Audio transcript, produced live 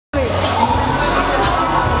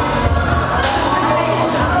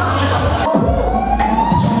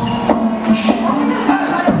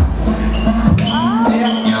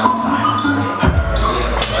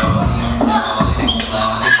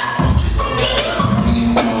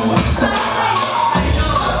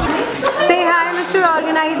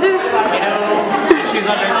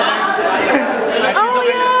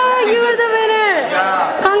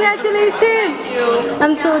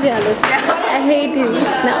I'm so jealous. I hate you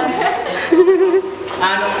now.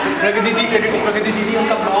 And Pragati Didi, credits Pragati Didi,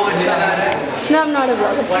 उनका vlog अच्छा आ रहा है. No, I'm not a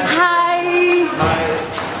vlogger. Hi.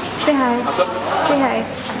 Say hi. Say hi.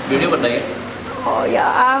 Video बन रही है. Oh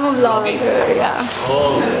yeah, I'm a vlogger. Yeah.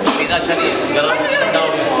 Oh, pizza अच्छा नहीं है. गरम ठंडा हो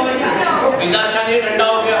गया. पिज़्ज़ा अच्छा नहीं है, ठंडा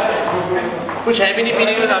हो गया. कुछ है भी नहीं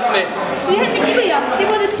पीने के लिए साथ में. ये निकी भैया, ये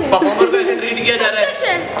बहुत अच्छे हैं. परफॉर्मर को ऐसे ट्रीट किया जा रहा है.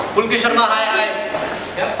 पुलकी शर्मा हाय हाय.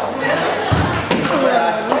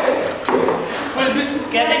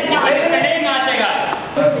 कहते हैं इसकी बारिश में नहीं नाचेगा.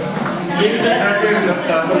 ये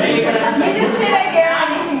दिन से रह गया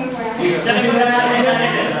नहीं single.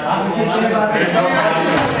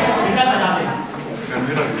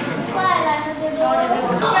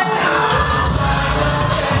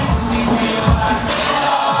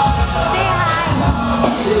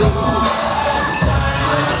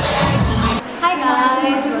 Hi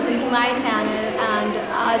guys, welcome to my channel, and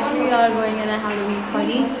आज we are going on a Halloween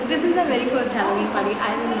party. So this is the very first Halloween party.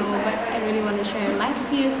 I don't know, but I really want to share my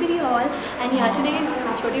experience with you all. And yeah, today is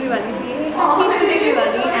Choti Diwali, so happy Choti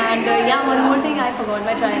Diwali. And yeah, one more thing, I forgot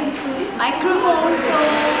my microphone, so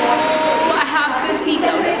I have to speak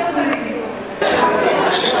out.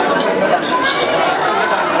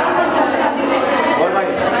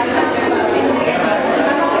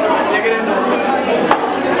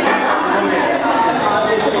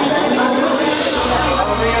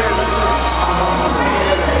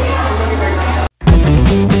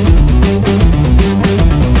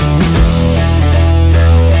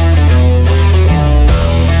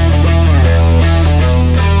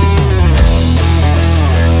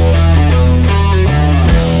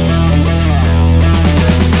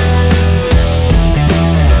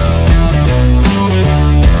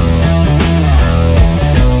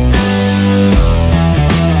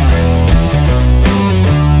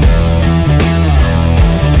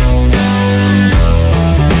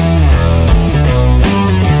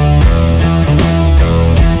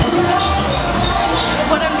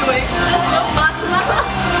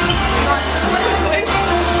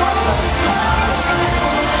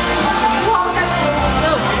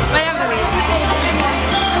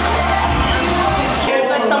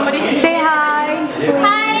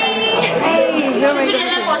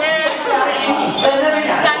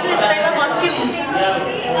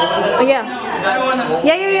 Yeah. I don't wanna.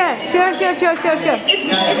 Yeah. Sure. It's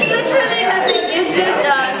literally nothing. It's just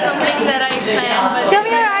something that I planned. But Show me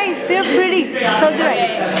your eyes. They're pretty. Close your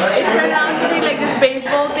eyes. It turned out to be like this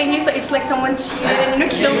baseball thingy. So it's like someone cheated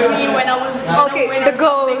and killed me when I was Okay, the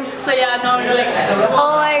goal. So yeah, now it's like.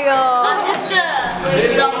 Oh my god. I'm just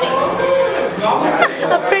something.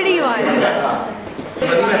 A pretty one.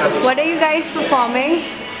 What are you guys performing?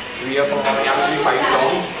 We are performing actually 5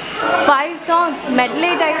 songs. 5 songs,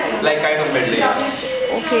 medley type. Like kind of medley.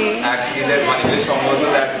 Okay. Actually, there's one English song also,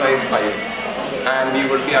 that's why it's 5. And we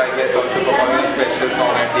would be, I guess, also performing a special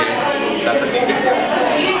song at the end. That's a secret.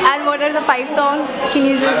 And what are the 5 songs? Can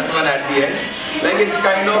you just? That's one at the end. Like it's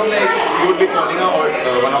kind of like you would be calling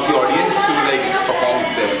one of the audience to like perform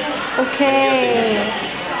them. Okay.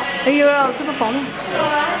 You are also performing.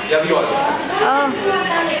 Yeah, we all. Oh.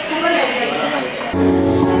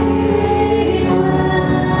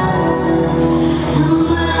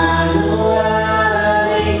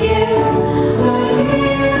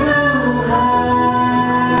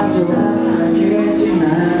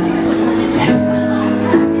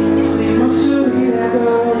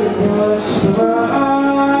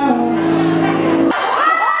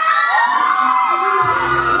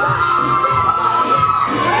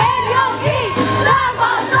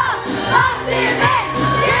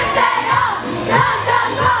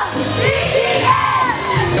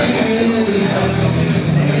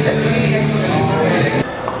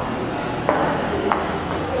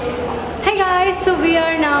 So we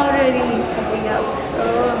are now really picking up.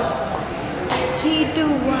 3, 2,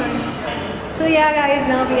 1. So yeah guys,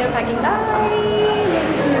 now we are packing.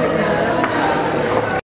 Bye.